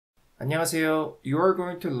안녕하세요. You are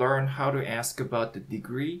going to learn how to ask about the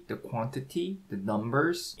degree, the quantity, the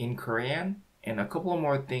numbers in Korean, and a couple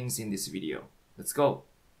more things in this video. Let's go!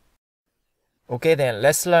 Okay then,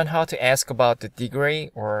 let's learn how to ask about the degree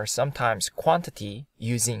or sometimes quantity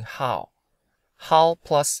using how. How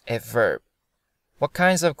plus a verb. What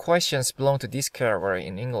kinds of questions belong to this category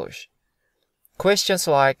in English? Questions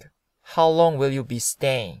like, how long will you be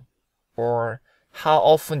staying? Or, how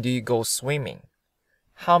often do you go swimming?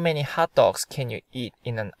 How many hot dogs can you eat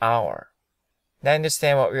in an hour? Now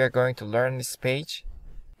understand what we are going to learn on this page?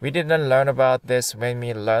 We didn't learn about this when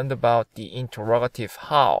we learned about the interrogative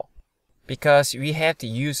how, because we have to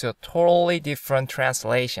use a totally different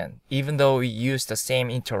translation, even though we use the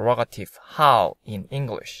same interrogative how in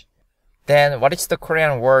English. Then what is the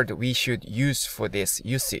Korean word we should use for this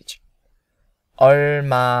usage?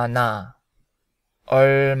 얼마나,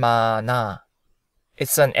 얼마나.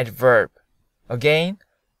 It's an adverb. Again,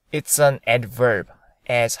 it's an adverb,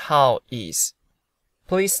 as how is.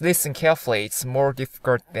 Please listen carefully, it's more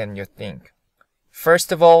difficult than you think.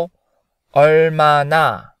 First of all,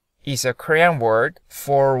 얼마나 is a Korean word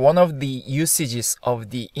for one of the usages of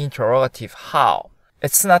the interrogative how.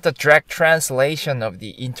 It's not a direct translation of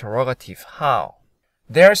the interrogative how.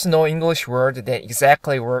 There's no English word that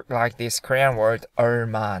exactly works like this Korean word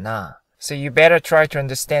얼마나. So you better try to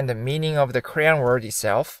understand the meaning of the Korean word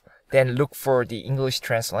itself, then look for the English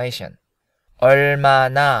translation.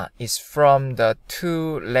 얼마나 is from the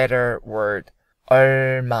two-letter word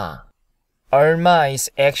얼마. 얼마 is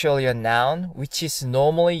actually a noun which is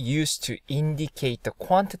normally used to indicate the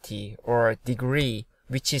quantity or degree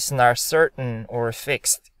which is not certain or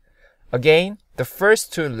fixed. Again, the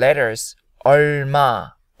first two letters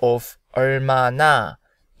얼마 of 얼마나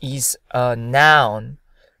is a noun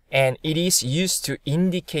and it is used to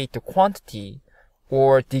indicate the quantity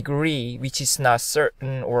or degree which is not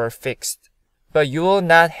certain or fixed. But you will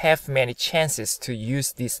not have many chances to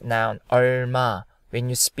use this noun 얼마 when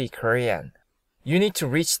you speak Korean. You need to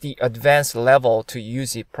reach the advanced level to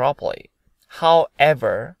use it properly.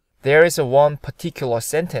 However, there is one particular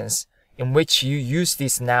sentence in which you use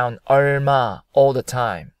this noun 얼마 all the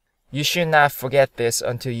time. You should not forget this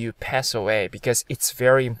until you pass away because it's a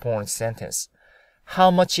very important sentence. How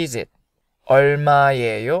much is it?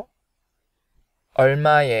 얼마예요?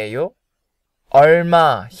 얼마예요?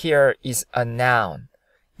 얼마 here is a noun.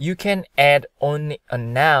 You can add only a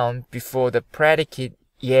noun before the predicate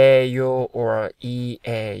예요 or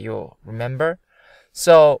이에요. Remember?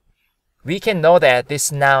 So we can know that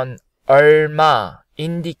this noun 얼마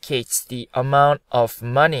indicates the amount of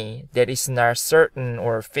money that is not certain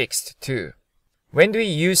or fixed too. When do we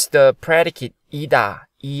use the predicate 이다,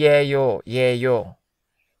 이에요, 예요?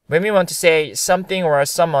 When we want to say something or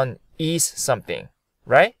someone is something,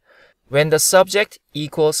 right? When the subject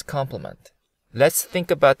equals complement. Let's think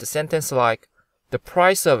about the sentence like, the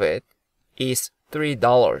price of it is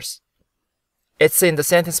 $3. It's in the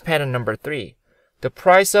sentence pattern number 3. The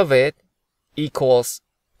price of it equals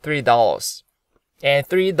 $3. And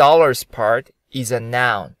 $3 part is a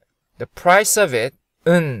noun. The price of it,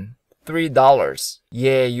 은 $3.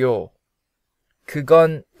 예요.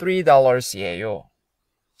 그건 $3예요.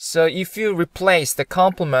 So if you replace the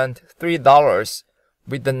complement $3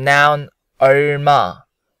 with the noun 얼마,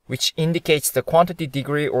 which indicates the quantity,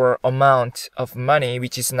 degree, or amount of money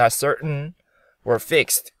which is not certain or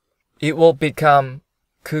fixed, it will become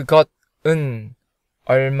그것은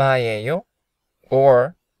얼마예요?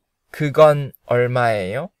 Or 그건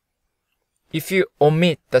얼마예요? If you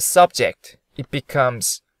omit the subject, it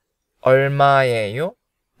becomes 얼마예요?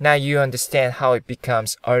 Now you understand how it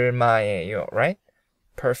becomes 얼마예요, right?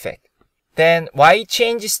 Perfect. Then why it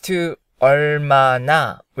changes to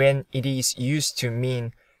얼마나 when it is used to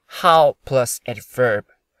mean how plus adverb?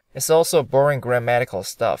 It's also boring grammatical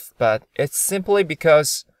stuff, but it's simply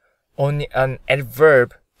because only an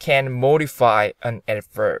adverb can modify an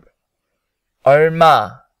adverb.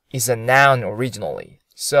 얼마 is a noun originally,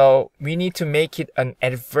 so we need to make it an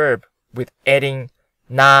adverb with adding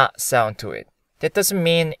나 sound to it. That doesn't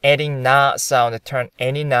mean adding 나 sound to turn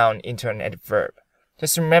any noun into an adverb.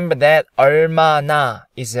 Just remember that 얼마나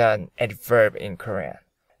is an adverb in Korean.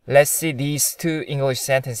 Let's see these two English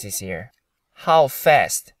sentences here. How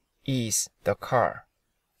fast is the car?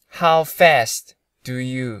 How fast do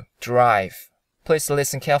you drive? Please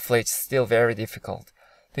listen carefully, it's still very difficult.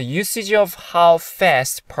 The usage of how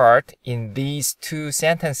fast part in these two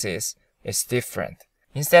sentences is different.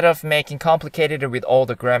 Instead of making complicated with all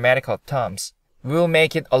the grammatical terms, we'll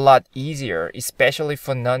make it a lot easier, especially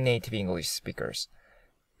for non-native English speakers.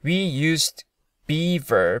 We used be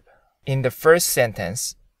verb in the first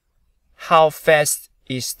sentence. How fast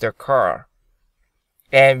is the car.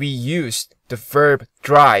 And we used the verb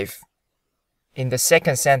drive in the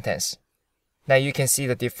second sentence. Now you can see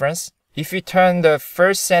the difference. If you turn the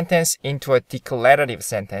first sentence into a declarative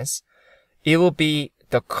sentence, it will be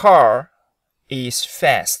the car is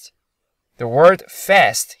fast. The word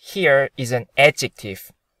fast here is an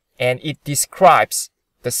adjective and it describes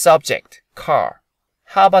the subject, car.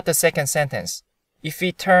 How about the second sentence? If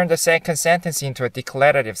we turn the second sentence into a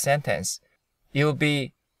declarative sentence, it will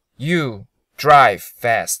be you drive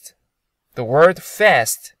fast. The word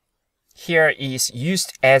fast here is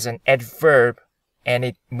used as an adverb and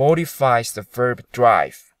it modifies the verb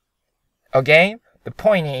drive. Again, the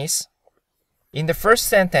point is, in the first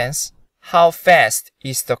sentence, how fast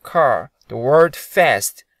is the car? The word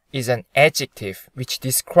fast is an adjective which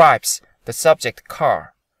describes the subject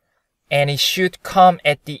car. And it should come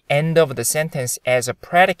at the end of the sentence as a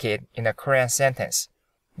predicate in a Korean sentence.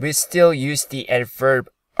 We still use the adverb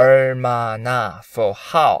얼마나 for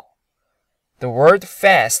how. The word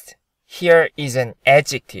fast here is an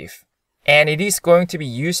adjective, and it is going to be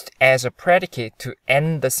used as a predicate to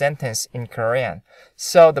end the sentence in Korean.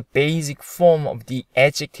 So the basic form of the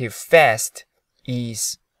adjective fast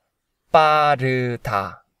is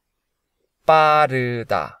빠르다,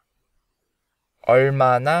 빠르다,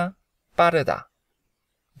 얼마나 빠르다.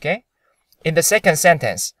 Okay? In the second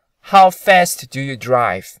sentence, how fast do you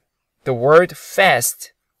drive? The word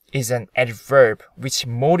fast is an adverb which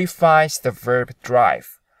modifies the verb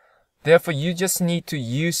drive. Therefore, you just need to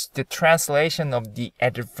use the translation of the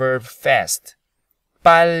adverb fast.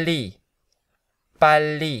 빨리,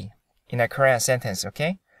 빨리 in a Korean sentence,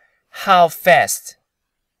 okay? How fast?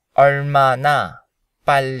 얼마나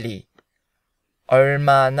빨리,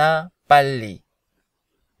 얼마나 빨리.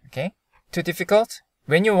 Okay? Too difficult?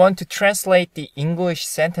 When you want to translate the English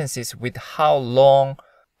sentences with how long,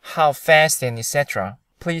 how fast, and etc.,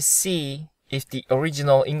 please see if the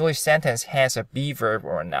original English sentence has a be verb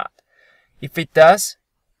or not. If it does,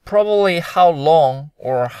 probably how long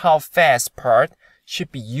or how fast part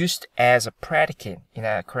should be used as a predicate in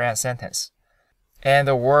a Korean sentence. And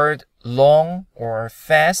the word long or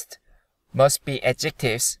fast must be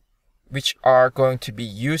adjectives which are going to be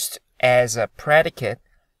used as a predicate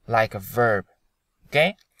like a verb.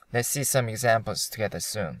 Okay? Let's see some examples together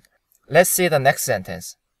soon. Let's see the next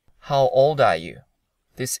sentence. How old are you?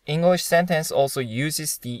 This English sentence also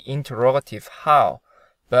uses the interrogative how,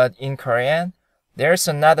 but in Korean, there's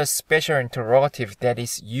another special interrogative that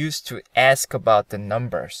is used to ask about the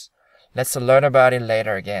numbers. Let's learn about it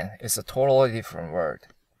later again. It's a totally different word.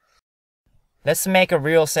 Let's make a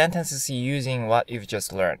real sentences using what you've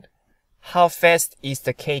just learned. How fast is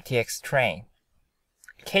the KTX train?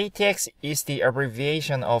 KTX is the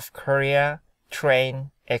abbreviation of Korea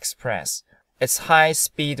Train Express. It's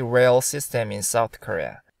high-speed rail system in South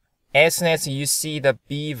Korea. As soon as you see the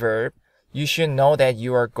be verb, you should know that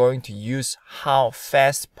you are going to use how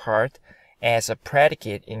fast part as a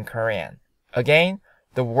predicate in Korean. Again,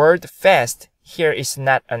 the word fast here is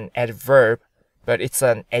not an adverb, but it's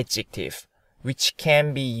an adjective, which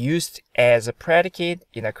can be used as a predicate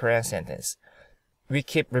in a Korean sentence. We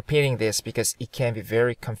keep repeating this because it can be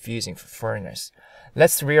very confusing for foreigners.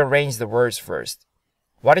 Let's rearrange the words first.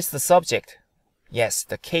 What is the subject? Yes,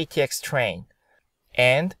 the KTX train.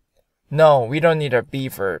 And no, we don't need a be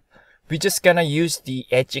verb. We're just gonna use the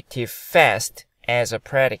adjective fast as a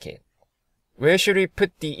predicate. Where should we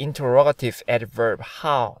put the interrogative adverb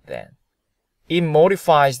how then? It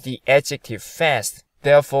modifies the adjective fast.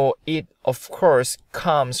 Therefore, it of course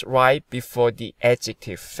comes right before the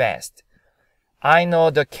adjective fast. I know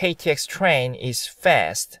the KTX train is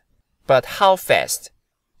fast, but how fast?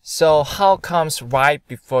 So how comes right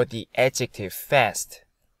before the adjective fast?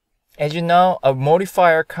 As you know, a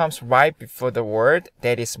modifier comes right before the word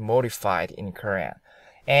that is modified in Korean.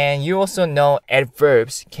 And you also know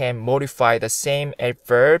adverbs can modify the same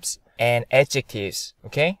adverbs and adjectives,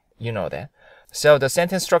 okay? You know that. So the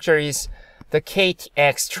sentence structure is the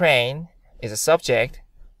KTX train is a subject.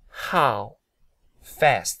 How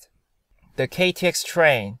fast? The KTX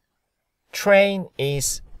train. Train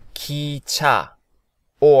is 기차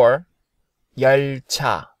or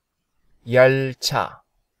열차. 열차.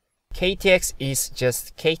 KTX is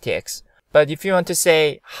just KTX. But if you want to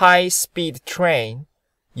say high-speed train,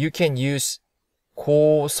 you can use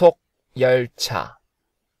고속열차.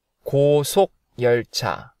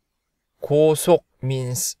 고속열차. 고속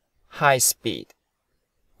means high speed.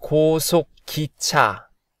 고속기차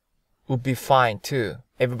would be fine too.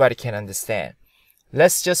 Everybody can understand.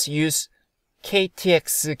 Let's just use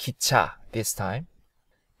KTX 기차 this time.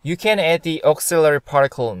 You can add the auxiliary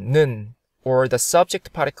particle 는 or the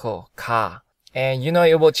subject particle 가 And you know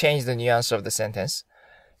it will change the nuance of the sentence.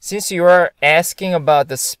 Since you are asking about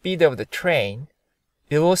the speed of the train,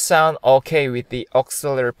 it will sound okay with the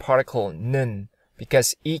auxiliary particle 는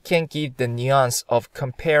because it can give the nuance of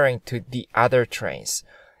comparing to the other trains.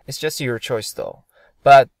 It's just your choice though.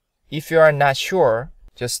 But if you are not sure,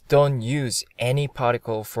 just don't use any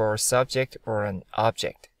particle for a subject or an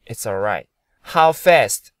object. It's alright. How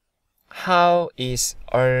fast? How is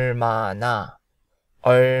얼마나?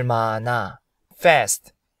 얼마나?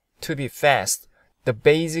 Fast. To be fast. The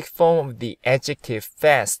basic form of the adjective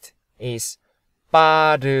fast is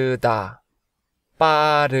빠르다.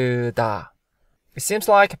 빠르다. It seems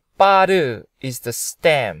like 빠르 is the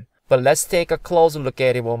stem, but let's take a closer look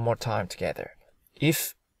at it one more time together.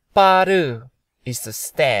 If 빠르 is the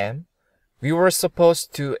stem, we were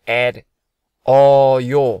supposed to add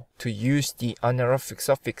어요 to use the honorific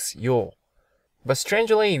suffix 요. But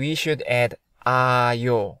strangely, we should add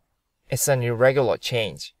아요. It's an irregular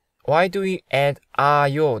change. Why do we add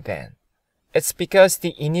아요 then? It's because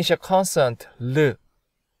the initial consonant 르,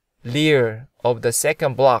 lir of the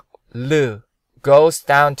second block, 르, goes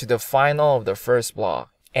down to the final of the first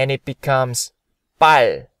block, and it becomes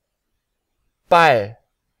빨, 빨.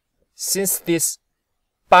 Since this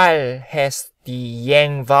빨 has the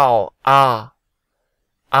yang vowel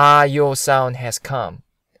아요 sound has come.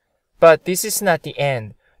 But this is not the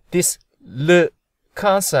end. This 르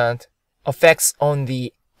consonant affects on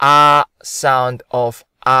the sound of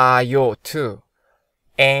아요 too,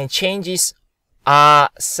 and changes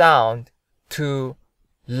sound to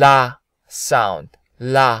라 sound,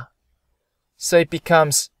 라. So it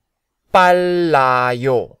becomes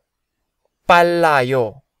빨라요,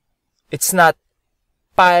 빨라요. It's not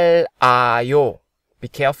빨아요. Be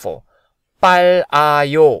careful.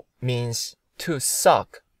 빨아요 means to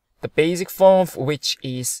suck, the basic form of which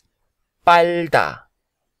is 빨다.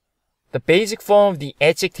 The basic form of the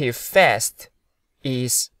adjective fast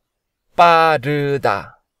is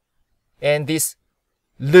빠르다. And this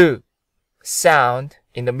르 sound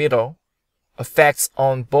in the middle affects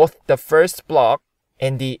on both the first block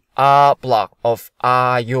and the block of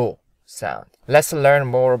아요 sound. Let's learn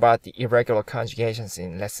more about the irregular conjugations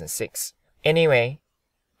in lesson 6. Anyway,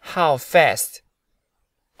 how fast?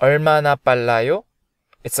 얼마나 빨라요?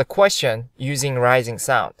 It's a question using rising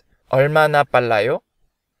sound. 얼마나 빨라요?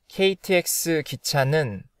 KTX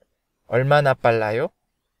기차는 얼마나 빨라요?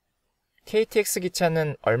 KTX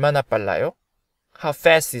기차는 얼마나 빨라요? How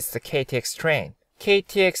fast is the KTX train?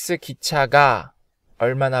 KTX 기차가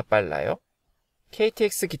얼마나 빨라요?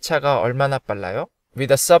 KTX 기차가 얼마나 빨라요? With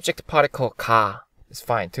the subject particle 가 is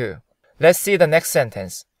fine too. Let's see the next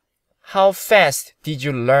sentence. How fast did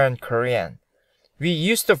you learn Korean? We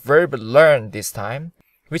used the verb learn this time,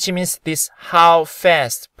 which means this how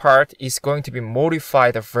fast part is going to be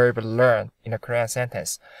modified the verb learn in a Korean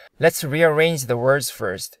sentence. Let's rearrange the words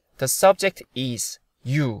first. The subject is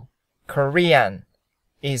you. Korean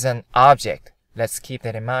is an object. Let's keep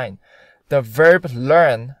that in mind. The verb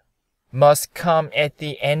learn must come at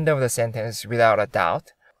the end of the sentence without a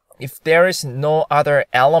doubt. If there is no other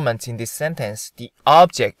element in this sentence, the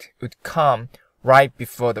object would come right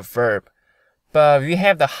before the verb. But we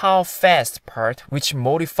have the how fast part, which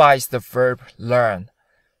modifies the verb learn.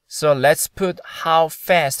 So let's put how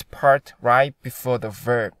fast part right before the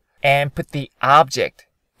verb and put the object,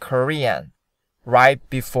 Korean, right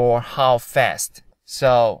before how fast.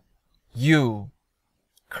 So, you,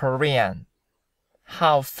 Korean,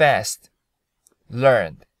 how fast,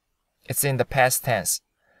 learned. It's in the past tense.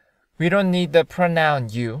 We don't need the pronoun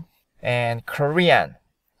you. And Korean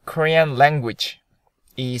language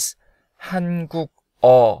is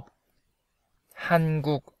한국어,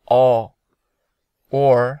 한국어,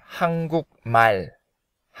 or 한국말,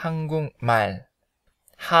 한국말.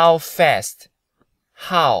 How fast,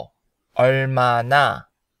 how, 얼마나,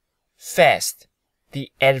 fast.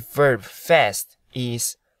 The adverb fast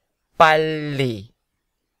is 빨리,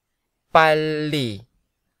 빨리.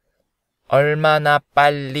 얼마나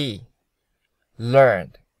빨리,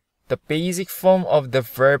 learned. The basic form of the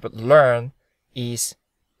verb learn is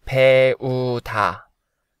배우다,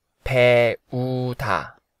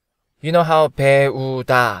 배우다. You know how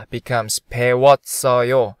배우다 becomes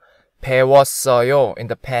배웠어요, 배웠어요 in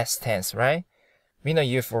the past tense, right? We know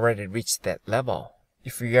you've already reached that level.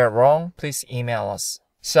 If we are wrong, please email us.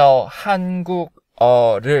 So,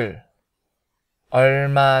 한국어를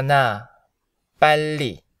얼마나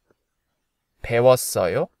빨리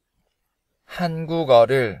배웠어요?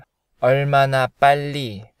 한국어를 얼마나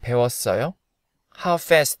빨리 배웠어요? How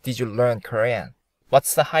fast did you learn Korean?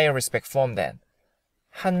 What's the higher respect form then?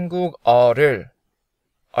 한국어를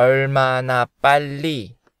얼마나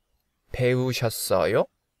빨리 배우셨어요?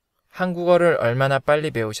 한국어를 얼마나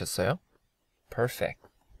빨리 배우셨어요? Perfect.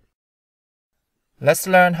 Let's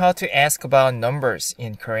learn how to ask about numbers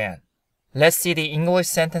in Korean. Let's see the English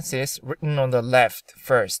sentences written on the left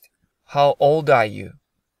first. How old are you?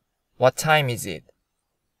 What time is it?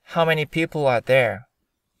 How many people are there?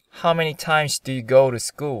 How many times do you go to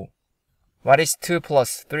school? What is 2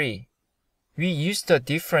 plus 3? We used a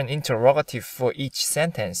different interrogative for each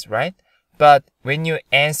sentence, right? But when you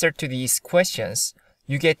answer to these questions,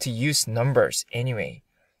 you get to use numbers anyway.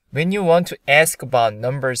 When you want to ask about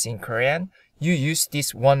numbers in Korean, you use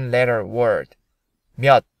this one-letter word,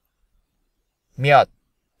 몇. 몇.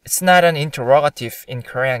 It's not an interrogative in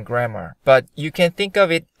Korean grammar, but you can think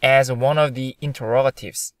of it as one of the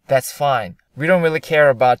interrogatives. That's fine. We don't really care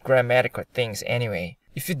about grammatical things anyway.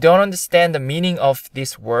 If you don't understand the meaning of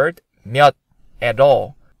this word, 몇, at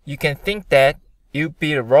all, you can think that it would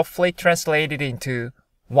be roughly translated into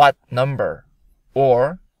what number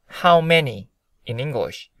or how many in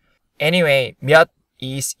English. Anyway, 몇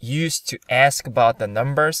is used to ask about the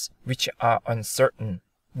numbers which are uncertain.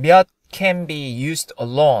 몇 can be used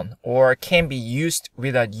alone or can be used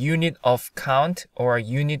with a unit of count or a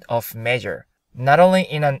unit of measure, not only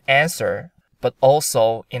in an answer, but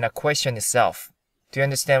also in a question itself. Do you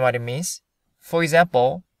understand what it means? For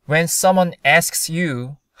example, when someone asks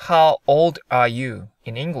you, how old are you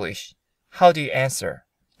in English, how do you answer?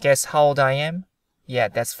 Guess how old I am? Yeah,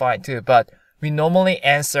 that's fine too, but we normally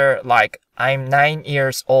answer like, I'm 9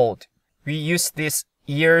 years old. We use this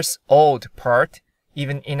years old part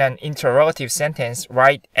even in an interrogative sentence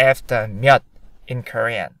right after 몇 in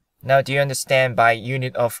Korean. Now, do you understand by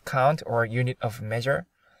unit of count or unit of measure?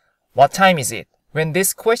 What time is it? When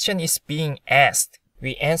this question is being asked,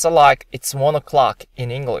 we answer like it's 1 o'clock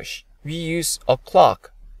in English. We use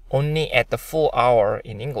o'clock only at the full hour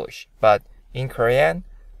in English, but in Korean,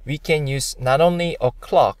 we can use not only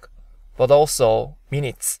o'clock, but also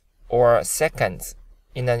minutes or seconds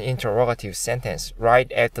in an interrogative sentence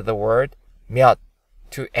right after the word 몇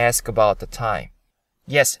to ask about the time.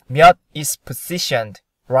 Yes, 몇 is positioned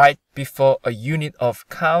right before a unit of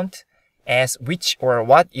count as which or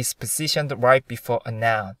what is positioned right before a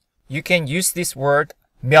noun. You can use this word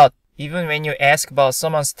몇 even when you ask about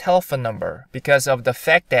someone's telephone number because of the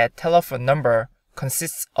fact that telephone number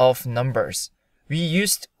consists of numbers. We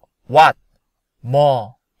used what,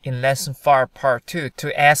 뭐, in lesson 5 part 2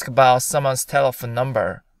 to ask about someone's telephone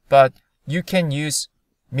number, but you can use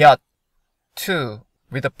몇 too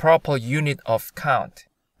with a proper unit of count.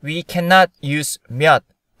 We cannot use 몇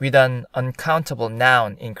with an uncountable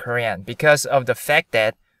noun in Korean because of the fact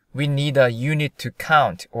that we need a unit to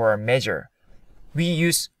count or measure. We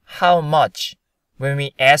use how much when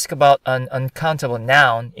we ask about an uncountable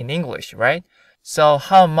noun in English, right? So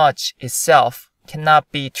how much itself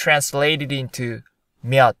cannot be translated into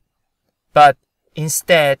몇. But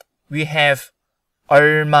instead, we have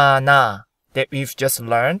얼마나 that we've just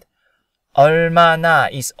learned.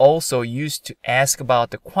 얼마나 is also used to ask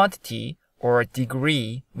about the quantity or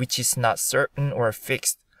degree which is not certain or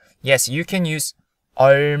fixed. Yes, you can use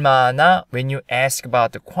얼마나 when you ask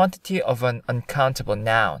about the quantity of an uncountable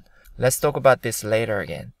noun. Let's talk about this later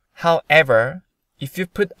again. However, if you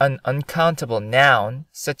put an uncountable noun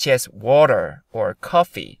such as water or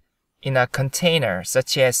coffee in a container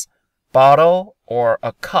such as bottle or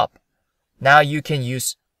a cup, now you can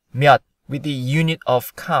use 몇 with the unit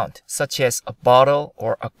of count, such as a bottle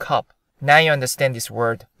or a cup. Now you understand this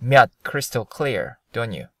word 몇 crystal clear,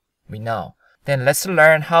 don't you? We know. Then let's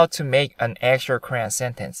learn how to make an actual Korean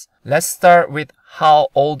sentence. Let's start with how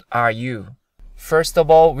old are you? First of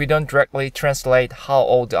all, we don't directly translate how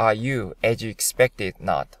old are you as you expected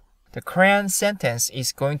not. The Korean sentence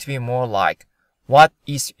is going to be more like what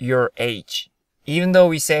is your age? Even though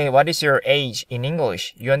we say what is your age in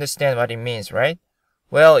English, you understand what it means, right?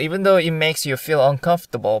 Well, even though it makes you feel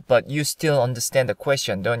uncomfortable, but you still understand the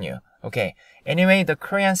question, don't you? Okay. Anyway, the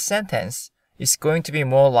Korean sentence is going to be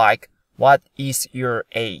more like, what is your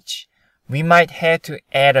age? We might have to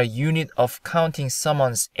add a unit of counting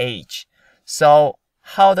someone's age. So,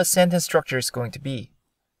 how the sentence structure is going to be?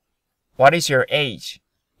 What is your age?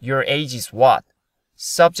 Your age is what?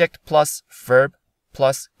 Subject plus verb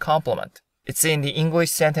plus complement. It's in the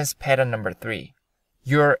English sentence pattern number 3.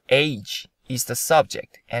 Your age is the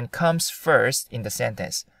subject and comes first in the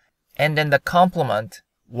sentence. And then the complement,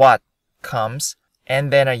 what, comes,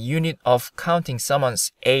 and then a unit of counting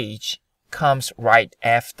someone's age comes right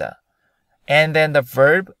after. And then the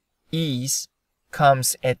verb is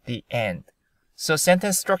comes at the end. So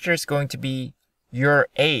sentence structure is going to be your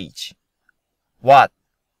age, what,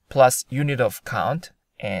 plus unit of count,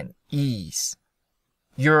 and is.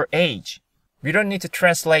 your age. We don't need to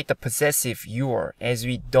translate the possessive your as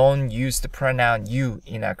we don't use the pronoun you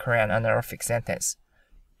in a Korean honorific sentence.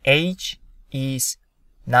 Age is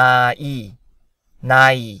나이,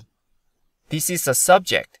 나이. This is a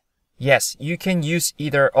subject. Yes, you can use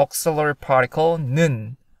either auxiliary particle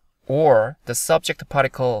는 or the subject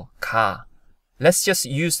particle 가. Let's just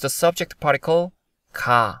use the subject particle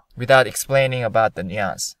가 without explaining about the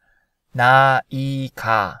nuance.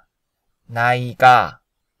 나이가, 나이가,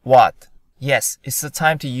 what? Yes, it's the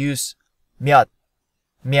time to use 몇,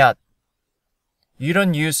 몇. You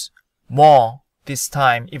don't use 뭐 this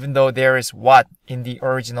time, even though there is what in the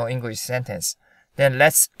original English sentence. Then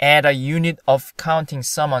let's add a unit of counting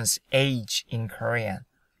someone's age in Korean.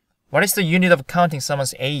 What is the unit of counting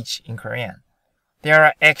someone's age in Korean? There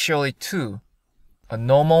are actually two, a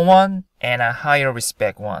normal one and a higher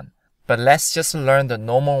respect one. But let's just learn the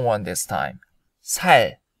normal one this time.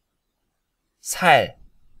 살, 살,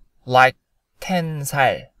 like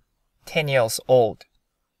 10살, 10 years old,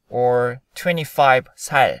 or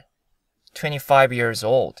 25살, 25 years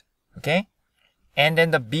old, okay? And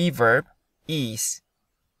then the be verb is.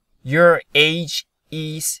 Your age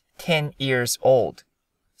is 10 years old.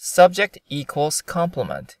 Subject equals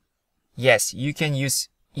complement. Yes, you can use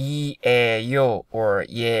이에요 or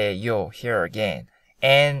예요 here again.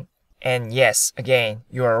 And yes, again,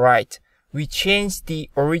 you are right. We changed the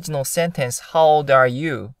original sentence, how old are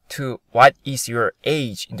you, to what is your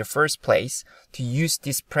age in the first place to use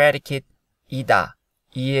this predicate 이다,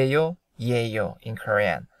 이에요, 예요 in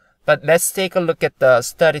Korean. But let's take a look at the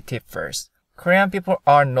study tip first. Korean people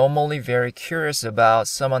are normally very curious about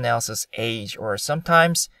someone else's age or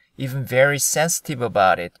sometimes even very sensitive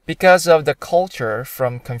about it because of the culture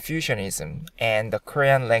from Confucianism and the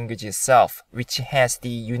Korean language itself, which has the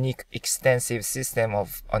unique extensive system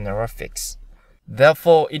of honorifics.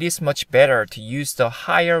 Therefore, it is much better to use the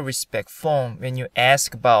higher respect form when you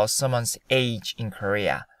ask about someone's age in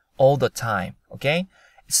Korea all the time, okay?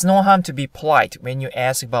 It's no harm to be polite when you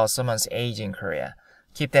ask about someone's age in Korea.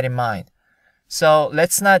 Keep that in mind. So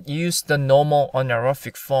let's not use the normal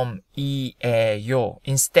honorific form 이에요.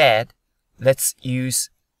 Instead, let's use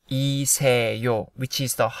이세요, which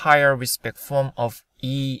is the higher respect form of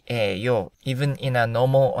이에요, even in a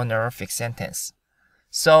normal honorific sentence.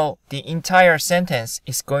 So the entire sentence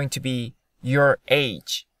is going to be your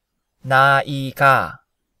age, 나이가,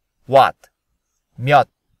 what, 몇,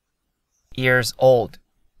 years old,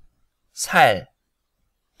 살,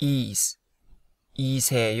 is,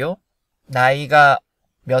 이세요, 나이가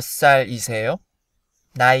몇 살이세요?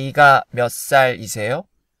 나이가 몇 살이세요?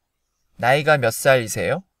 나이가 몇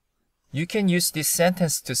살이세요? You can use this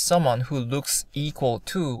sentence to someone who looks equal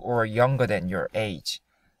to or younger than your age.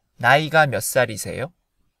 나이가 몇 살이세요?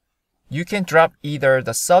 You can drop either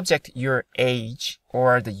the subject your age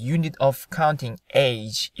or the unit of counting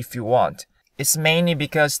age if you want. It's mainly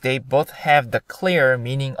because they both have the clear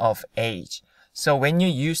meaning of age. So when you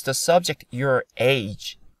use the subject your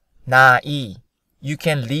age, 나이, you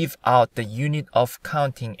can leave out the unit of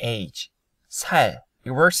counting age. 살.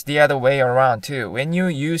 It works the other way around too. When you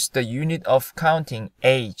use the unit of counting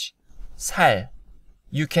age, 살,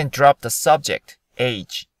 you can drop the subject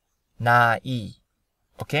age, 나이.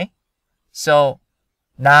 Okay? So,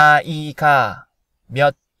 나이가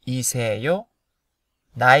몇이세요?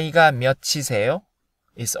 나이가 몇이세요?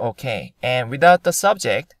 is okay. And without the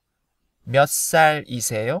subject, 몇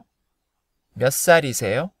살이세요? 몇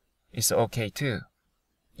살이세요? is okay too.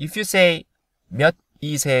 If you say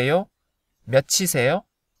몇이세요? 몇이세요?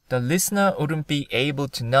 The listener wouldn't be able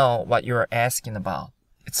to know what you're asking about.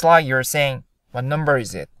 It's like you're saying, what number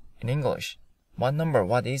is it? In English. What number?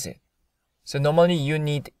 What is it? So normally you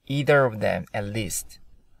need either of them at least.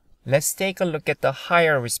 Let's take a look at the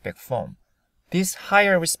higher respect form. This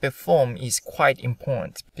higher respect form is quite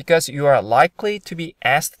important because you are likely to be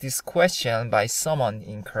asked this question by someone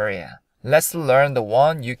in Korea. Let's learn the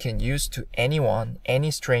one you can use to anyone,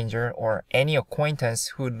 any stranger, or any acquaintance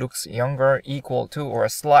who looks younger, equal to, or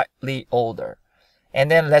slightly older.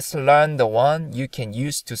 And then let's learn the one you can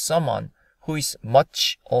use to someone who is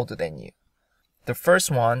much older than you. The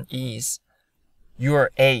first one is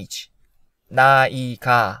your age.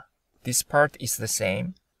 나이가. This part is the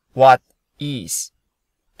same. What is?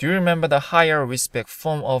 Do you remember the higher respect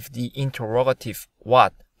form of the interrogative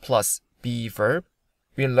what plus be verb?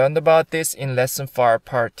 We learned about this in lesson 5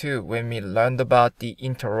 part 2 when we learned about the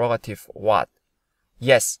interrogative what.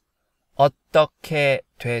 Yes. 어떻게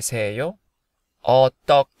되세요?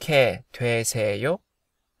 어떻게 되세요?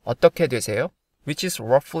 어떻게 되세요? Which is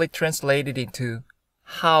roughly translated into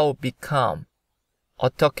how become.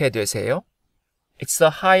 어떻게 되세요? It's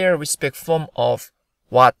the higher respect form of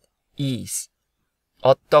what is.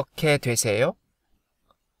 어떻게 되세요?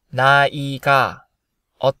 나이가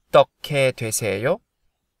어떻게 되세요?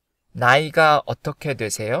 나이가 어떻게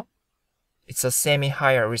되세요? It's a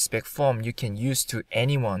semi-higher respect form you can use to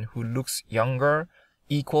anyone who looks younger,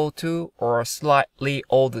 equal to, or slightly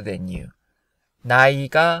older than you.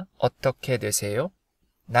 나이가 어떻게 되세요?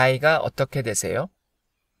 나이가 어떻게 되세요?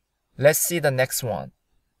 Let's see the next one.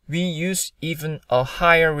 We use even a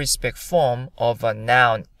higher respect form of a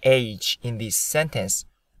noun age in this sentence,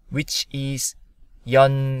 which is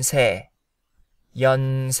연세.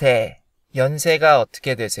 연세. 연세가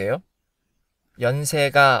어떻게 되세요?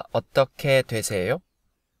 연세가 어떻게 되세요?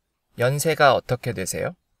 연세가 어떻게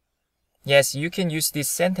되세요? Yes, you can use this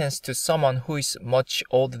sentence to someone who is much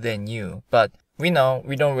older than you, but we know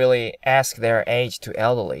we don't really ask their age to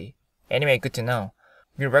elderly. Anyway, good to know.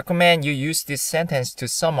 We recommend you use this sentence to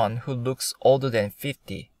someone who looks older than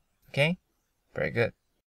 50. Okay? Very good.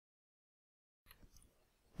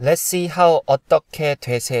 Let's see how 어떻게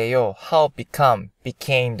되세요, how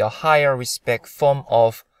became the higher respect form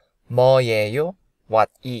of 뭐예요, what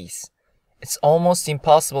is. It's almost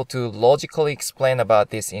impossible to logically explain about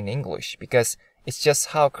this in English because it's just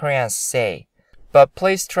how Koreans say. But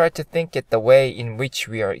please try to think it the way in which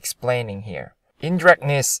we are explaining here.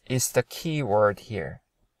 Indirectness is the key word here.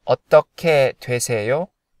 어떻게 되세요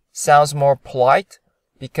sounds more polite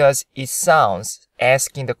because it sounds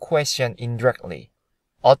asking the question indirectly.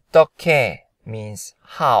 어떻게 means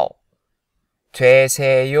how.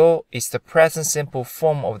 되세요 is the present simple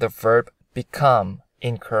form of the verb become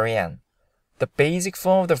in Korean. The basic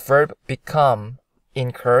form of the verb become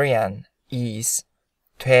in Korean is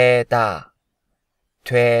되다.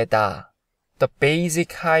 되다. The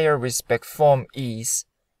basic higher respect form is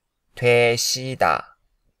되시다.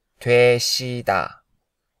 되시다.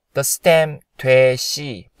 The stem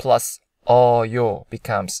되시 plus 어요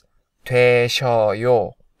becomes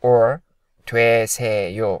되셔요 or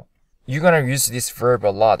되세요. You're gonna use this verb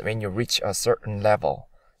a lot when you reach a certain level.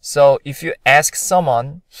 So if you ask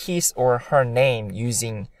someone his or her name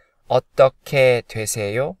using 어떻게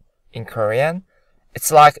되세요 in Korean,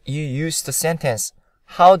 it's like you use the sentence,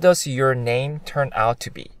 how does your name turn out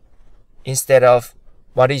to be? Instead of,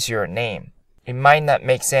 what is your name? It might not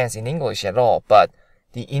make sense in English at all, but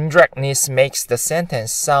the indirectness makes the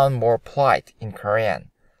sentence sound more polite in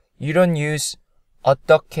Korean. You don't use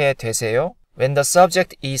어떻게 되세요 when the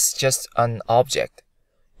subject is just an object.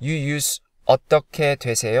 You use 어떻게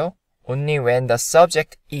되세요 only when the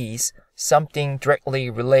subject is something directly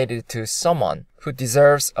related to someone who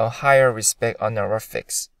deserves a higher respect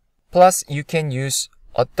honorifics. Plus, you can use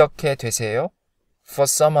어떻게 되세요 for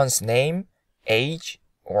someone's name, age,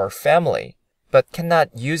 or family, but cannot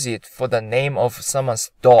use it for the name of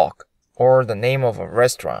someone's dog or the name of a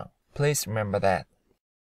restaurant. Please remember that.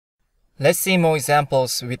 Let's see more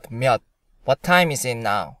examples with 몇. What time is it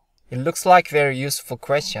now? It looks like a very useful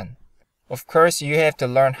question. Of course, you have to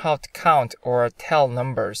learn how to count or tell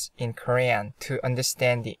numbers in Korean to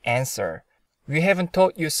understand the answer. We haven't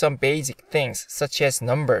taught you some basic things such as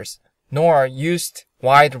numbers, nor used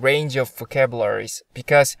wide range of vocabularies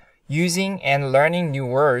because using and learning new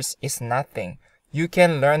words is nothing. You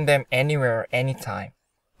can learn them anywhere, anytime.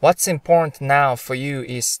 What's important now for you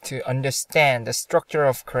is to understand the structure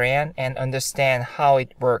of Korean and understand how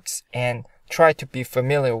it works and try to be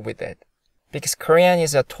familiar with it. Because Korean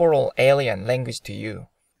is a total alien language to you.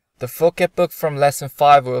 The vocab book from lesson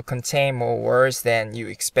 5 will contain more words than you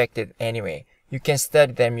expected anyway. You can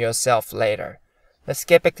study them yourself later. Let's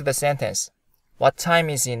get back to the sentence. What time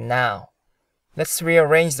is it now? Let's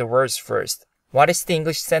rearrange the words first. What is the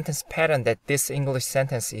English sentence pattern that this English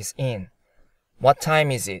sentence is in? What time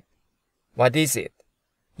is it? What is it?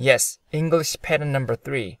 Yes, English pattern number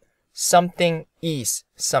 3. Something is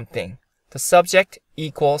something. The subject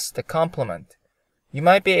equals the complement. You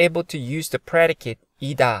might be able to use the predicate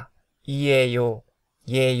이다, 이에요,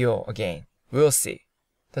 예요 again. We'll see.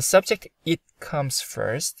 The subject it comes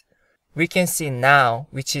first. We can see now,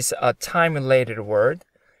 which is a time-related word.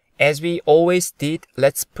 As we always did,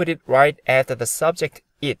 let's put it right after the subject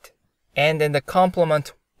it. And then the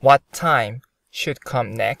complement what time should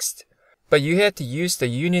come next. But you have to use the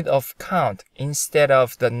unit of count instead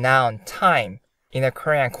of the noun time in a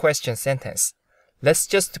Korean question sentence. Let's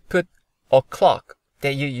just put o'clock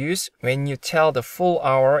that you use when you tell the full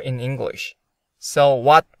hour in English. So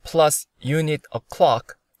what plus unit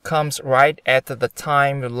o'clock comes right after the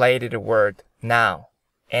time-related word now.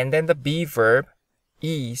 And then the be verb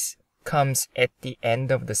is comes at the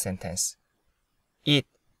end of the sentence. It,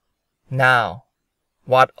 now,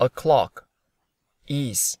 what o'clock,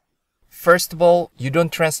 is. First of all, you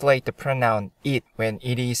don't translate the pronoun it when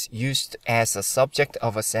it is used as a subject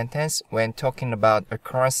of a sentence when talking about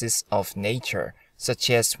occurrences of nature, such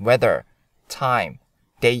as weather, time,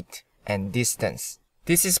 date, and distance.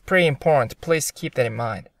 This is pretty important. Please keep that in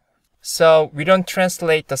mind. So we don't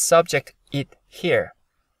translate the subject it here.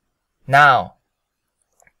 Now,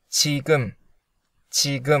 지금,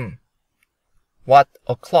 지금. What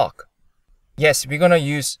o'clock? Yes, we're gonna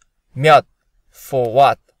use 몇 for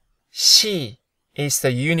what. 시 is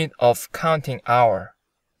the unit of counting hour.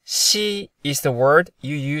 시 is the word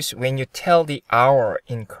you use when you tell the hour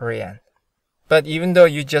in Korean. But even though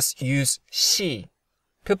you just use 시,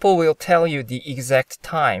 people will tell you the exact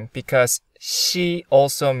time because 시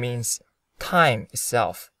also means time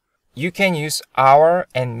itself. You can use hour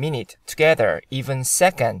and minute together, even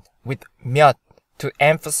second, with 몇 to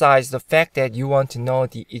emphasize the fact that you want to know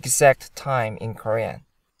the exact time in Korean.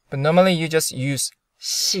 But normally you just use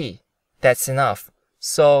시. That's enough.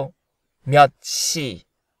 So 몇 시,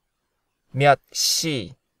 몇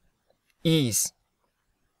시 is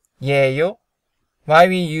예요. Why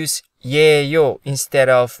we use 예요 instead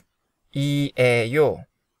of 이에요?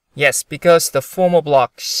 Yes, because the formal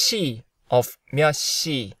block 시 of 몇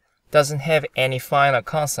시 doesn't have any final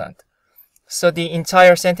consonant. So the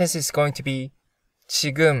entire sentence is going to be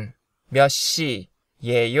지금 몇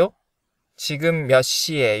시예요? 지금 몇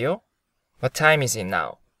시예요? What time is it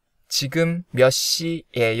now? 지금 몇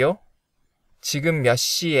시예요? 지금 몇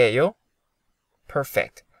시예요?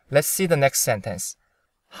 Perfect. Let's see the next sentence.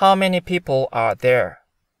 How many people are there?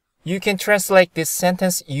 You can translate this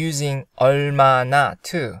sentence using 얼마나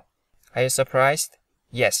too. Are you surprised?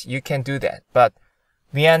 Yes, you can do that. But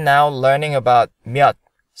we are now learning about 몇,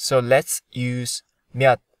 so let's use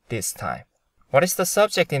몇 this time. What is the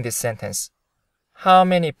subject in this sentence? How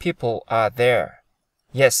many people are there?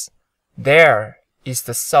 Yes, there is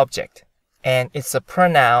the subject, and it's a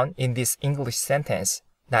pronoun in this English sentence,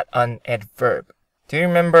 not an adverb. Do you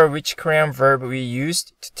remember which Korean verb we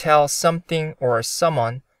used to tell something or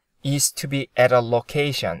someone is to be at a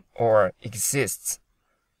location or exists?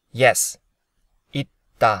 Yes,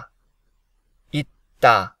 있다,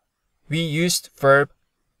 있다. We used verb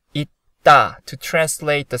있다 to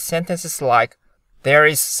translate the sentences like there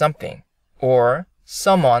is something, or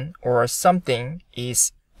someone or something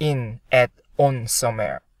is in, at, on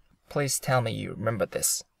somewhere. Please tell me you remember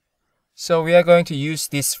this. So we are going to use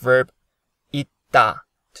this verb 있다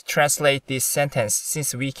to translate this sentence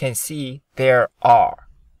since we can see there are.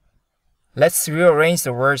 Let's rearrange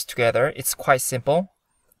the words together. It's quite simple.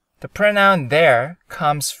 The pronoun there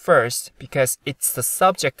comes first because it's the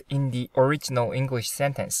subject in the original English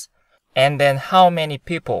sentence. And then how many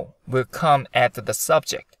people will come after the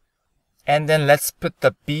subject. And then let's put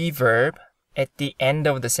the be verb at the end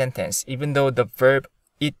of the sentence, even though the verb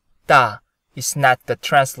있다 is not the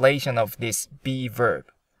translation of this be verb.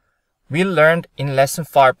 We learned in lesson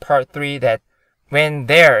 5 part 3 that when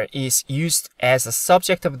there is used as a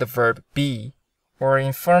subject of the verb be, or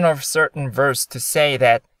in front of certain verbs to say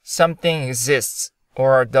that something exists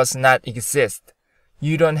or does not exist,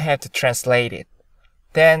 you don't have to translate it.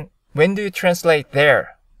 Then when do you translate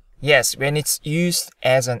there? Yes, when it's used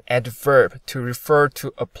as an adverb to refer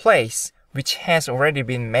to a place which has already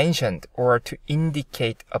been mentioned or to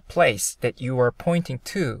indicate a place that you are pointing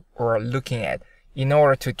to or looking at in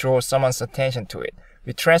order to draw someone's attention to it.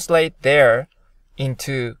 We translate there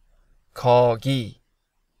into 거기,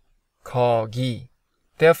 거기.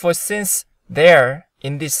 Therefore, since there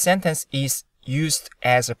in this sentence is used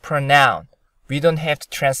as a pronoun, we don't have to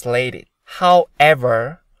translate it.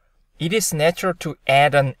 However, it is natural to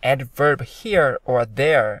add an adverb here or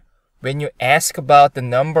there when you ask about the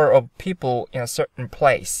number of people in a certain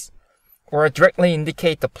place, or directly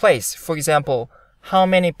indicate the place. For example, how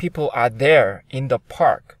many people are there in the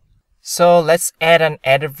park? So let's add an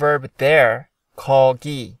adverb there,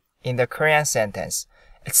 거기, in the Korean sentence.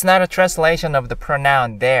 It's not a translation of the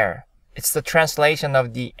pronoun there. It's the translation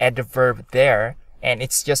of the adverb there, and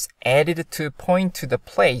it's just added to point to the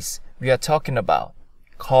place we are talking about.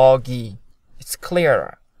 거기. It's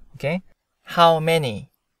clearer. Okay? How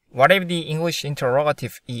many? Whatever the English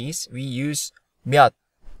interrogative is, we use 몇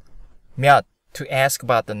to ask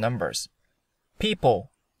about the numbers.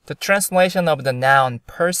 People. The translation of the noun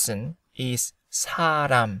person is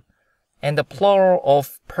사람, and the plural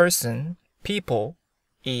of person, people,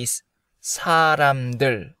 is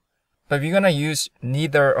사람들. But we're gonna use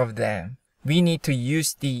neither of them. We need to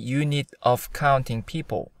use the unit of counting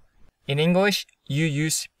people. In English, you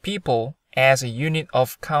use people as a unit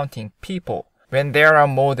of counting people when there are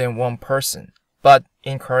more than one person. But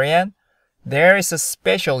in Korean, There is a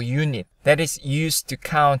special unit that is used to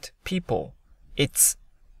count people. It's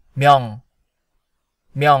명,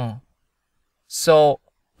 명. So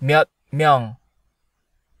몇 명,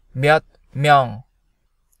 몇 명.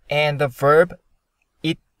 And the verb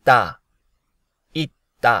있다,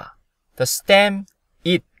 있다. The stem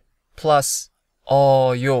it plus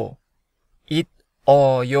어요,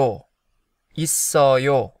 있어요,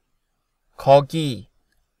 있어요. 거기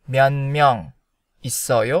몇 명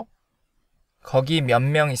있어요? 거기 몇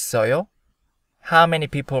명 있어요? How many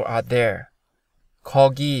people are there?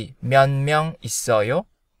 거기 몇 명 있어요?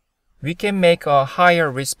 We can make a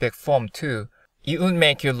higher respect form too. It would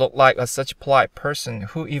make you look like such a polite person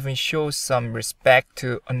who even shows some respect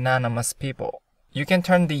to anonymous people. You can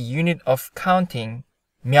turn the unit of counting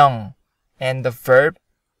명 and the verb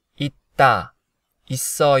있다,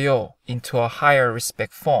 있어요 into a higher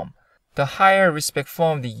respect form. The higher respect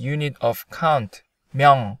form of the unit of count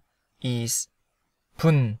명 is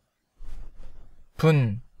분,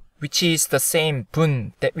 which is the same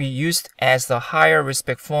분 that we used as the higher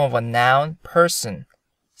respect form of a noun person,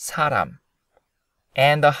 사람.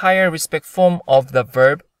 And the higher respect form of the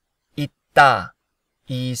verb 있다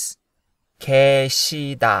is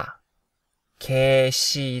계시다,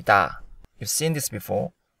 계시다. You've seen this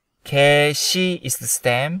before. 계시 is the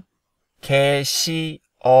stem. 계시어요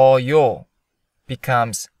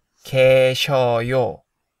becomes 계셔요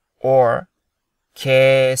or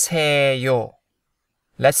계세요.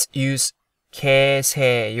 Let's use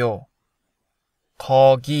계세요.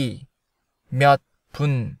 거기 몇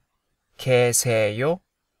분 계세요?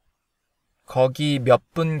 거기 몇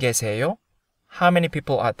분 계세요? How many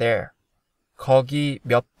people are there? 거기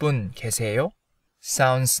몇 분 계세요?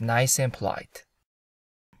 Sounds nice and polite.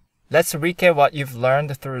 Let's recap what you've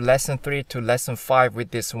learned through lesson 3 to lesson 5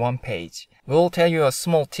 with this one page. We'll tell you a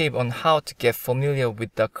small tip on how to get familiar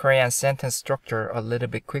with the Korean sentence structure a little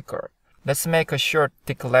bit quicker. Let's make a short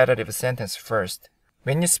declarative sentence first.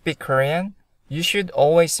 When you speak Korean, you should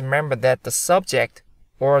always remember that the subject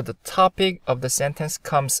or the topic of the sentence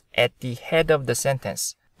comes at the head of the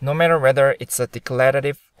sentence, no matter whether it's a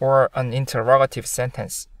declarative or an interrogative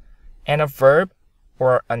sentence. And a verb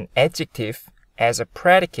or an adjective as a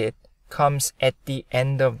predicate comes at the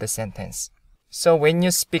end of the sentence. So when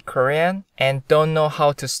you speak Korean and don't know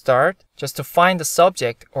how to start, just to find the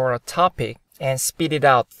subject or a topic and spit it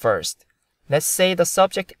out first. Let's say the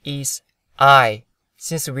subject is I,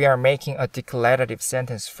 since we are making a declarative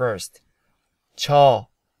sentence first. 저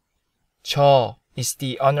is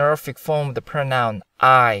the honorific form of the pronoun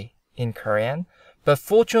I in Korean, but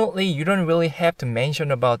fortunately you don't really have to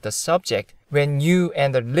mention about the subject when you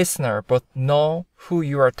and the listener both know who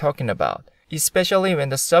you are talking about, especially when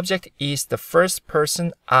the subject is the first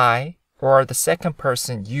person I or the second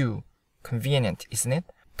person you. Convenient, isn't it?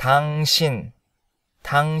 당신.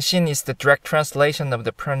 당신 is the direct translation of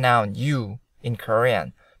the pronoun you in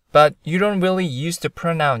Korean, but you don't really use the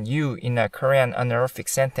pronoun you in a Korean honorific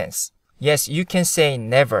sentence. Yes, you can say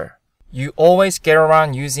never. You always get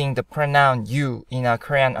around using the pronoun you in a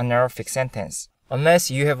Korean honorific sentence,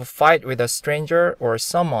 unless you have a fight with a stranger or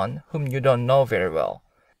someone whom you don't know very well.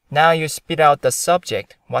 Now you spit out the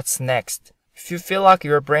subject, what's next? If you feel like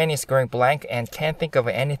your brain is going blank and can't think of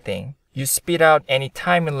anything, you spit out any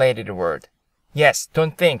time-related word. Yes,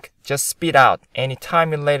 don't think, just spit out any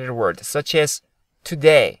time-related word such as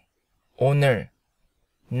today, 오늘,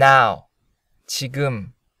 now,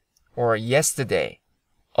 지금, or yesterday,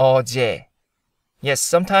 어제. Yes,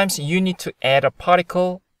 sometimes you need to add a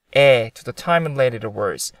particle 에 to the time-related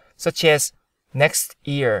words, such as next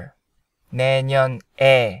year,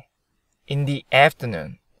 내년에, in the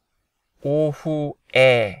afternoon,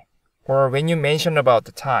 오후에, or when you mention about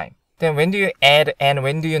the time. Then when do you add and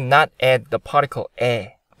when do you not add the particle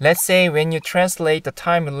에? Let's say when you translate the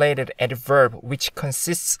time-related adverb which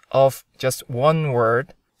consists of just one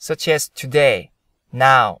word, such as today,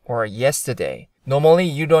 now, or yesterday. Normally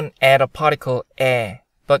you don't add a particle 에.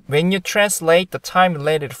 But when you translate the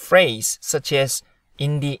time-related phrase, such as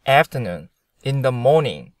in the afternoon, in the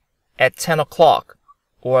morning, at 10 o'clock,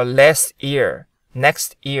 or last year,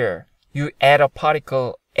 next year, you add a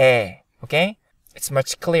particle 에. Okay? It's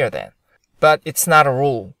much clearer then. But it's not a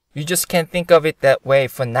rule. You just can't think of it that way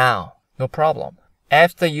for now. No problem.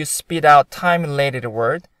 After you spit out time-related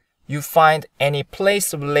word, you find any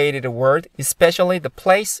place-related word, especially the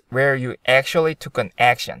place where you actually took an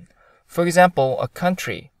action. For example, a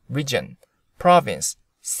country, region, province,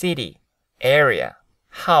 city, area,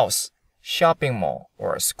 house, shopping mall,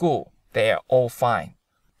 or a school. They are all fine.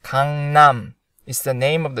 Gangnam is the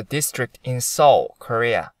name of the district in Seoul,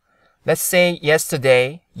 Korea. Let's say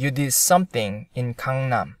yesterday you did something in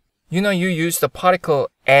Gangnam. You know you use the particle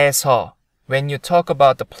에서 when you talk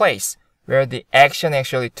about the place where the action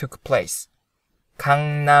actually took place.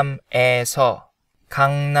 강남에서,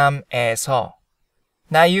 강남에서.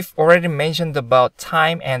 Now you've already mentioned about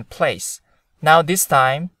time and place. Now this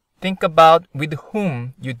time, think about with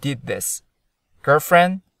whom you did this.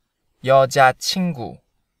 Girlfriend, 여자친구.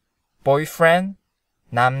 Boyfriend,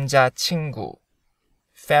 남자친구.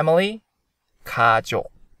 Family, 가족.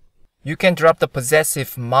 You can drop the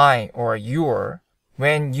possessive my or your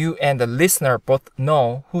when you and the listener both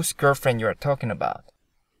know whose girlfriend you are talking about.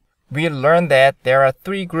 We learned that there are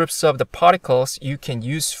 3 groups of the particles you can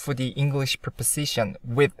use for the English preposition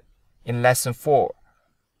with in lesson 4.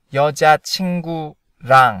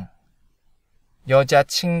 여자친구랑,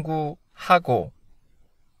 여자친구하고,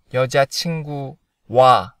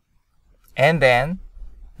 여자친구와. And then,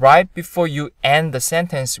 right before you end the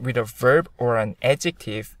sentence with a verb or an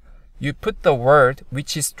adjective, you put the word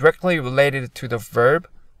which is directly related to the verb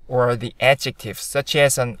or the adjective, such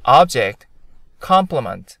as an object,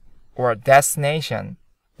 complement, or destination,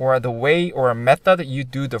 or the way or method you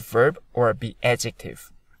do the verb or the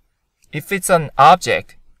adjective. If it's an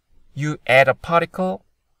object, you add a particle,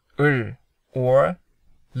 을, or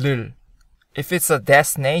를. If it's a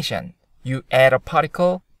destination, you add a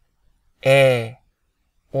particle, 에,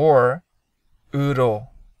 or 으로.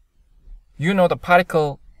 You know the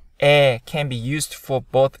particle 에 can be used for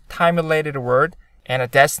both time-related word and a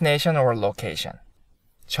destination or location.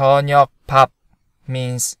 저녁 밥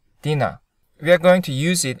means dinner. We are going to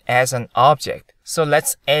use it as an object. So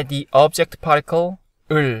let's add the object particle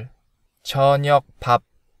을. 저녁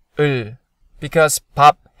밥을. Because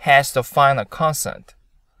밥 has the final consonant.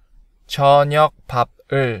 저녁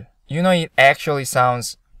밥을. You know it actually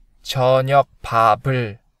sounds 저녁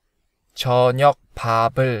밥을. 저녁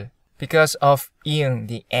밥을. Because of 이응,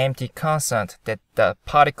 the empty consonant that the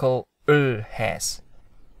particle 을 has.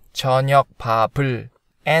 저녁 밥을.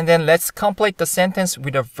 And then let's complete the sentence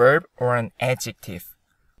with a verb or an adjective.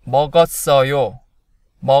 먹었어요.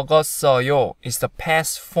 먹었어요 is the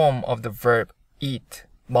past form of the verb eat.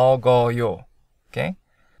 먹어요. Okay?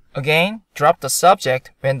 Again, drop the subject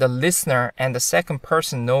when the listener and the second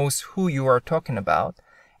person knows who you are talking about.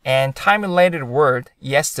 And time-related word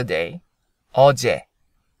yesterday, 어제.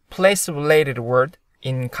 Place-related word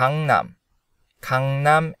in 강남,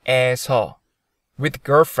 강남에서. With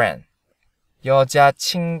girlfriend,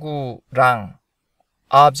 여자친구랑.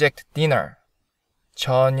 Object dinner,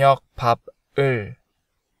 저녁 밥을.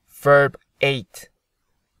 Verb ate,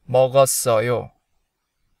 먹었어요.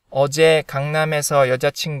 어제 강남에서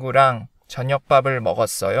여자친구랑 저녁밥을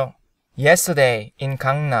먹었어요. Yesterday in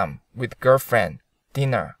Gangnam with girlfriend,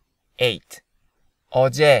 dinner, ate.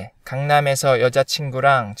 어제 강남에서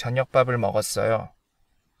여자친구랑 저녁밥을 먹었어요.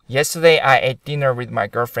 Yesterday I ate dinner with my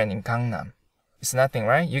girlfriend in Gangnam. It's nothing,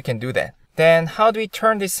 right? You can do that. Then how do we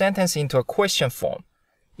turn this sentence into a question form?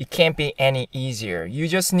 It can't be any easier. You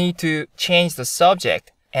just need to change the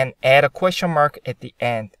subject and add a question mark at the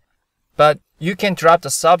end. But you can drop the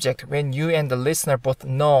subject when you and the listener both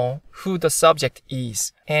know who the subject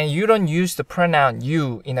is. And you don't use the pronoun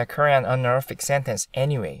you in a Korean honorific sentence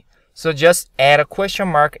anyway. So just add a question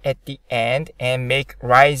mark at the end and make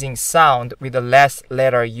rising sound with the last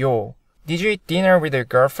letter yo. Did you eat dinner with your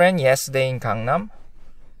girlfriend yesterday in Gangnam?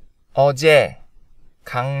 어제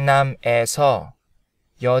강남에서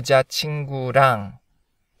여자친구랑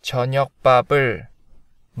저녁밥을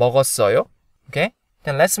먹었어요? Okay?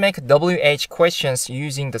 Then let's make WH questions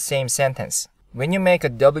using the same sentence. When you make a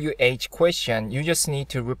WH question, you just need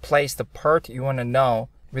to replace the part you want to know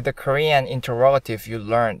with the Korean interrogative you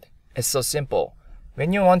learned. It's so simple.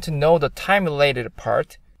 When you want to know the time-related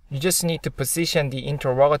part, you just need to position the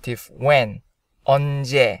interrogative when,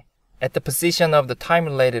 언제, at the position of the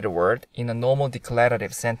time-related word in a normal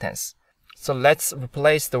declarative sentence. So let's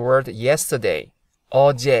replace the word yesterday,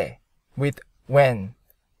 어제, with when,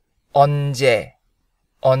 언제,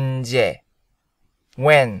 언제,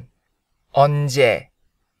 when, 언제,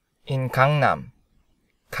 in Gangnam,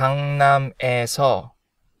 강남에서,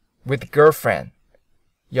 with girlfriend,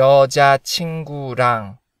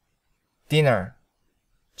 여자친구랑, dinner,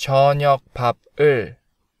 저녁밥을,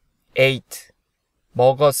 ate,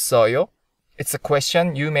 먹었어요? It's a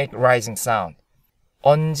question, you make rising sound.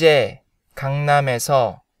 언제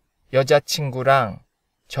강남에서 여자친구랑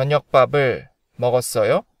저녁밥을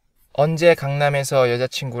먹었어요? 언제 강남에서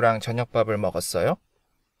여자친구랑 저녁밥을 먹었어요?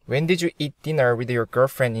 When did you eat dinner with your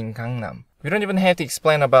girlfriend in Gangnam? We don't even have to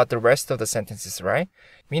explain about the rest of the sentences, right?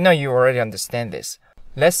 We know you already understand this.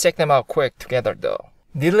 Let's check them out quick together though.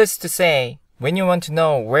 Needless to say, when you want to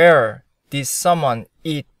know where did someone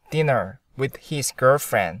eat dinner with his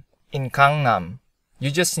girlfriend, in Gangnam.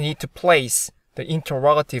 You just need to place the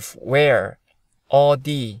interrogative where,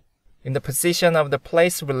 어디, in the position of the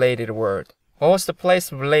place-related word. What was the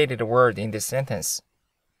place-related word in this sentence?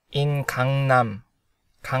 In Gangnam.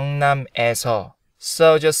 강남에서.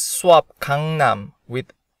 So just swap Gangnam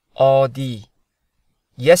with 어디.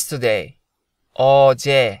 Yesterday.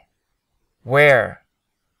 어제. Where.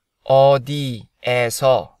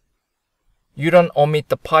 어디에서. You don't omit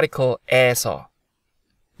the particle 에서.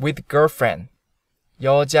 With girlfriend.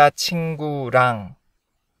 여자친구랑.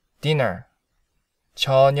 Dinner.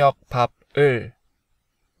 저녁밥을.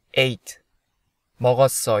 ate.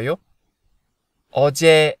 먹었어요?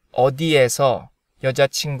 어제 어디에서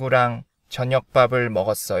여자친구랑 저녁밥을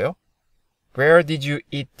먹었어요? Where did you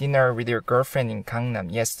eat dinner with your girlfriend in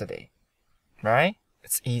Gangnam yesterday? Right?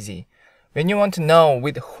 It's easy. When you want to know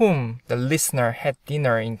with whom the listener had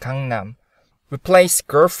dinner in Gangnam, replace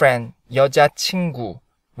girlfriend, 여자친구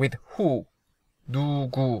with who,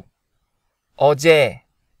 누구. 어제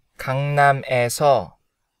강남에서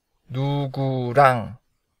누구랑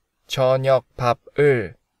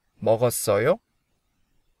저녁밥을 먹었어요?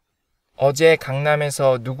 어제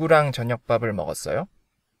강남에서 누구랑 저녁밥을 먹었어요?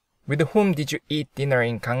 With whom did you eat dinner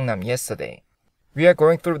in Gangnam yesterday? We are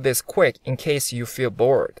going through this quick in case you feel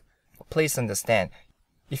bored. Please understand.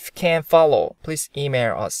 If you can't follow, please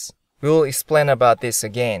email us. We will explain about this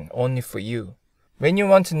again, only for you. When you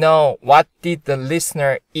want to know what did the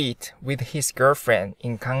listener eat with his girlfriend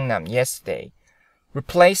in Gangnam yesterday,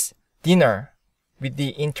 replace dinner with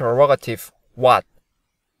the interrogative what,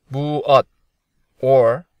 무엇,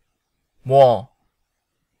 or 뭐.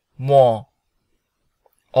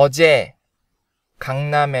 어제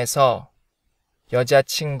강남에서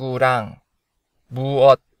여자친구랑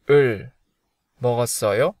무엇을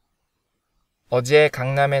먹었어요? 어제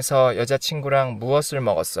강남에서 여자친구랑 무엇을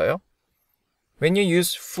먹었어요? When you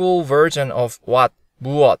use full version of what,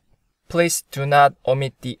 무엇, please do not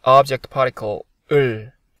omit the object particle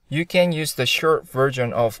을. You can use the short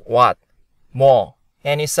version of what, 뭐,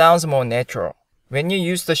 and it sounds more natural. When you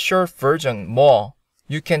use the short version 뭐,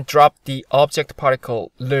 you can drop the object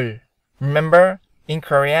particle 를. Remember, in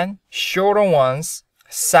Korean, shorter ones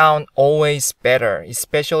sound always better,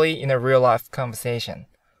 especially in a real-life conversation.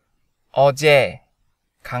 어제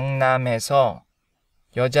강남에서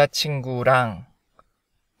여자친구랑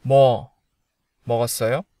뭐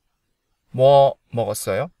먹었어요? 뭐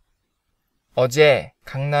먹었어요? 어제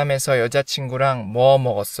강남에서 여자친구랑 뭐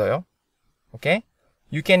먹었어요? Okay?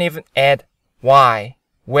 You can even add why,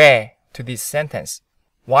 where to this sentence.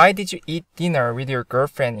 Why did you eat dinner with your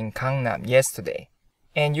girlfriend in Gangnam yesterday?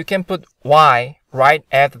 And you can put why right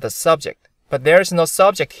after the subject. But there is no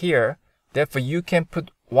subject here, therefore you can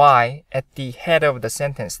put why at the head of the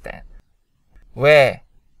sentence then. 왜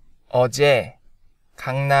어제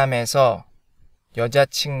강남에서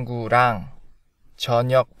여자친구랑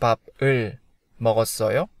저녁밥을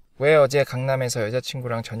먹었어요? 왜 어제 강남에서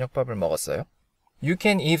여자친구랑 저녁밥을 먹었어요? You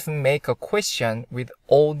can even make a question with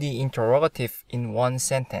all the interrogative in one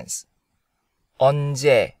sentence.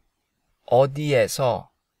 언제, 어디에서,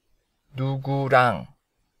 누구랑,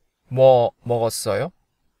 뭐 먹었어요?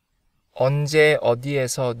 언제,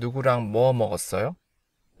 어디에서, 누구랑 뭐 먹었어요?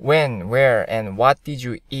 When, where, and what did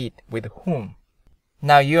you eat with whom?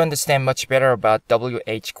 Now you understand much better about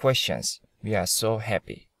WH questions. We are so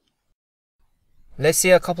happy. Let's see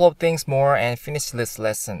a couple of things more and finish this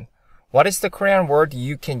lesson. What is the Korean word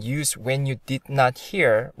you can use when you did not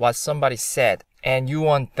hear what somebody said and you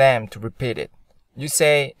want them to repeat it? You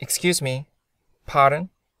say, excuse me, pardon,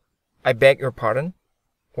 I beg your pardon,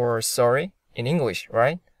 or sorry, in English,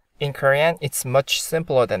 right? In Korean, it's much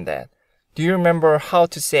simpler than that. Do you remember how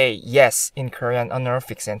to say yes in Korean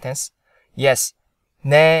honorific sentence? Yes,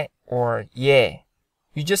 네 or 예.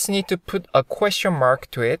 You just need to put a question mark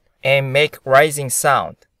to it and make rising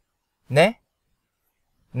sound. 네?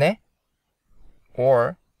 네?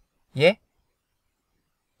 Or 예?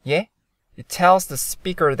 예? It tells the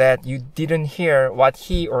speaker that you didn't hear what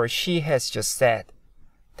he or she has just said.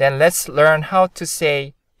 Then let's learn how to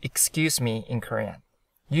say excuse me in Korean.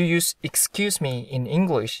 You use excuse me in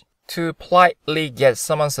English to politely get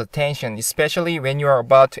someone's attention, especially when you are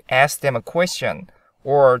about to ask them a question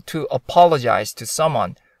or to apologize to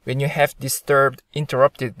someone when you have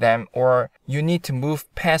interrupted them, or you need to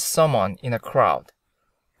move past someone in a crowd.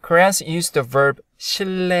 Koreans use the verb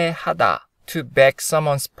실례하다 to beg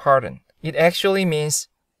someone's pardon. It actually means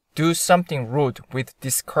do something rude with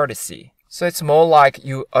discourtesy. So it's more like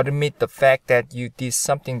you admit the fact that you did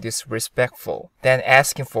something disrespectful than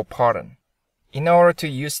asking for pardon. In order to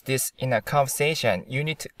use this in a conversation, you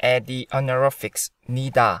need to add the honorifics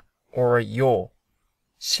니다 or 요.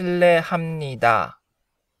 실례합니다.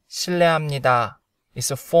 실례합니다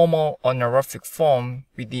is a formal honorific form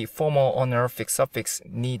with the formal honorific suffix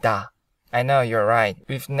니다. I know you're right.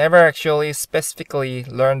 We've never actually specifically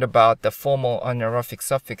learned about the formal honorific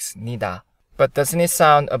suffix 니다. But doesn't it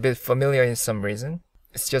sound a bit familiar in some reason?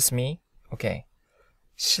 It's just me? Okay.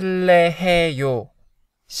 실례해요.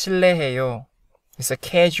 실례해요 is a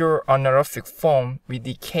casual honorific form with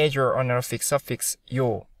the casual honorific suffix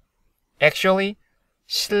요. Actually,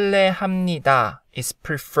 실례합니다 is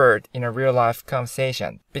preferred in a real-life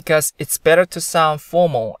conversation because it's better to sound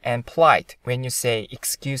formal and polite when you say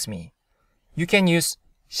excuse me. You can use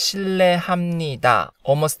실례합니다,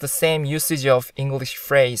 almost the same usage of English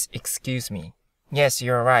phrase excuse me. Yes,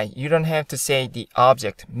 you're right. You don't have to say the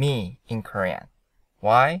object me in Korean.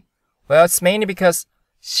 Why? Well, it's mainly because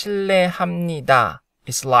실례합니다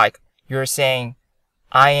is like you're saying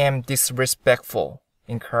I am disrespectful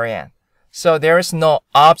in Korean. So there is no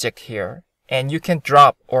object here, and you can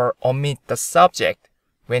drop or omit the subject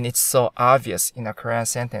when it's so obvious in a Korean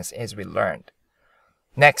sentence as we learned.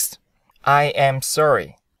 Next, I am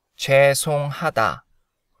sorry. 죄송하다.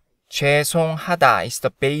 죄송하다 is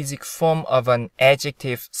the basic form of an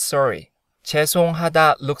adjective sorry.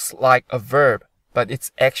 죄송하다 looks like a verb, but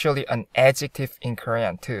it's actually an adjective in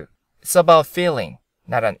Korean too. It's about feeling,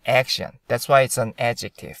 not an action. That's why it's an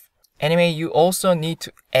adjective. Anyway, you also need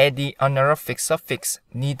to add the honorific suffix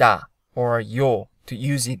니다 or 요 to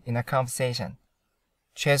use it in a conversation.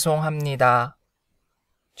 죄송합니다.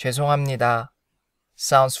 죄송합니다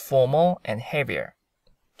sounds formal and heavier.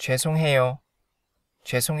 죄송해요.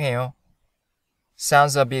 죄송해요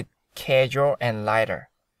sounds a bit casual and lighter.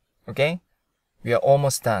 Okay? We are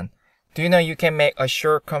almost done. Do you know you can make a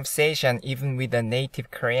short conversation even with a native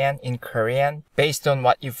Korean in Korean based on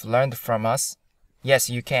what you've learned from us? Yes,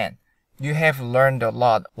 you can. You have learned a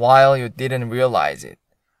lot while you didn't realize it.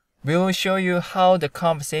 We will show you how the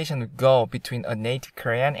conversation would go between a native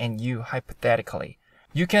Korean and you hypothetically.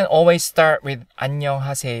 You can always start with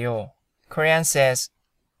안녕하세요. Korean says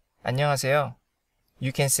안녕하세요.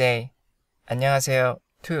 You can say 안녕하세요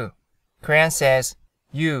too. Korean says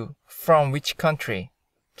you from which country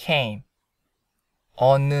came.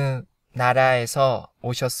 어느 나라에서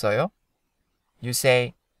오셨어요? You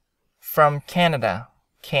say from Canada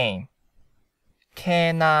came.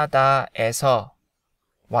 캐나다에서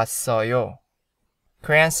왔어요.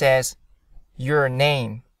 Korean says your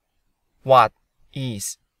name. What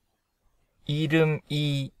is?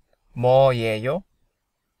 이름이 뭐예요?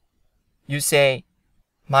 You say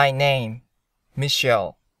my name,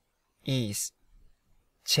 Michelle, is.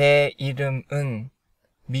 제 이름은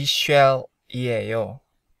Michelle이에요.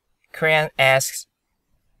 Korean asks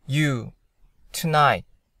you tonight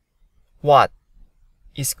what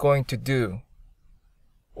is going to do.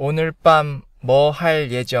 오늘 밤 뭐 할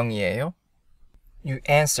예정이에요? You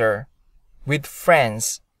answer with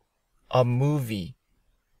friends, a movie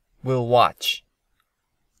will watch.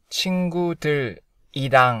 친구들이랑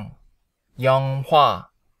영화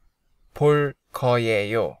볼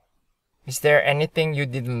거예요. Is there anything you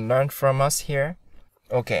didn't learn from us here?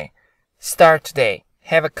 Okay, start today.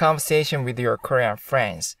 Have a conversation with your Korean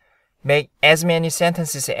friends. Make as many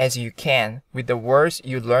sentences as you can with the words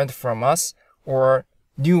you learned from us or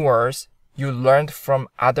new words you learned from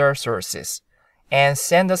other sources. And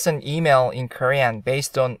send us an email in Korean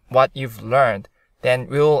based on what you've learned. Then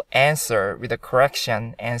we'll answer with a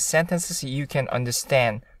correction and sentences you can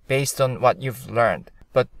understand based on what you've learned.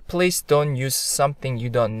 But please don't use something you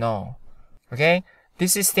don't know. Okay?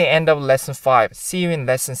 This is the end of lesson 5. See you in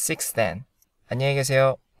lesson 6 then. 안녕히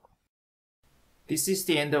계세요. This is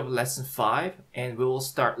the end of lesson 5 and we will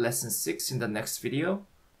start lesson 6 in the next video.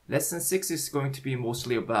 Lesson 6 is going to be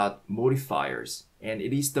mostly about modifiers and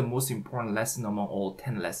it is the most important lesson among all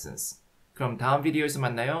 10 lessons. 그럼 다음 비디오에서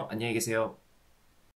만나요. 안녕히 계세요.